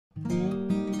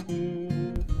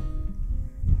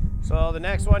So the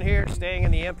next one here, staying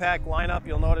in the impact lineup,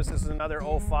 you'll notice this is another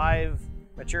 05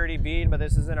 maturity bean, but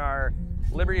this is in our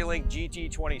LibertyLink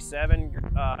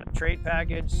GT27 trade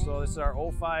package. So this is our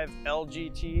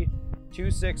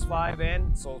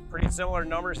 05LGT265N. So pretty similar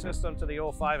number system to the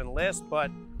 05 Enlist,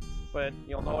 but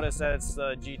you'll notice that it's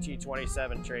the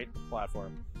GT27 trait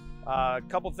platform. A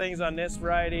couple things on this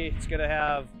variety. It's going to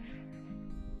have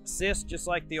cyst just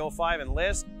like the 05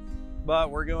 Enlist, but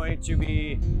we're going to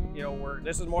be,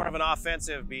 this is more of an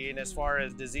offensive bean as far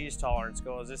as disease tolerance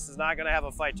goes. This is not going to have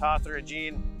a phytophthora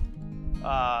gene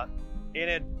in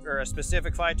it, or a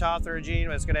specific phytophthora gene,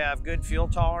 but it's going to have good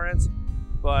field tolerance.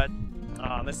 But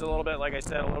this is a little bit, like I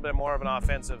said, a little bit more of an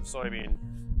offensive soybean.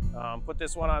 Put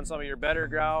this one on some of your better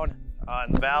ground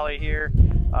in the valley here.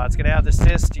 It's going to have the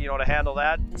cyst, to handle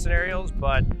that scenarios,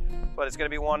 but it's going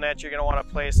to be one that you're going to want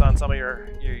to place on some of your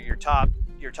top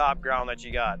ground that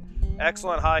you got.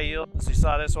 Excellent high yields. You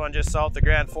saw this one just south of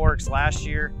Grand Forks last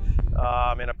year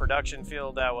in a production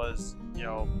field that was,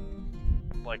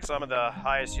 like some of the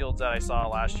highest yields that I saw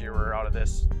last year were out of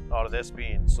this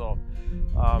bean. So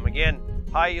again,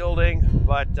 high yielding,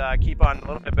 but keep on a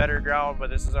little bit better ground.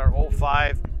 But this is our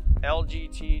 05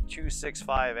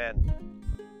 LGT265N.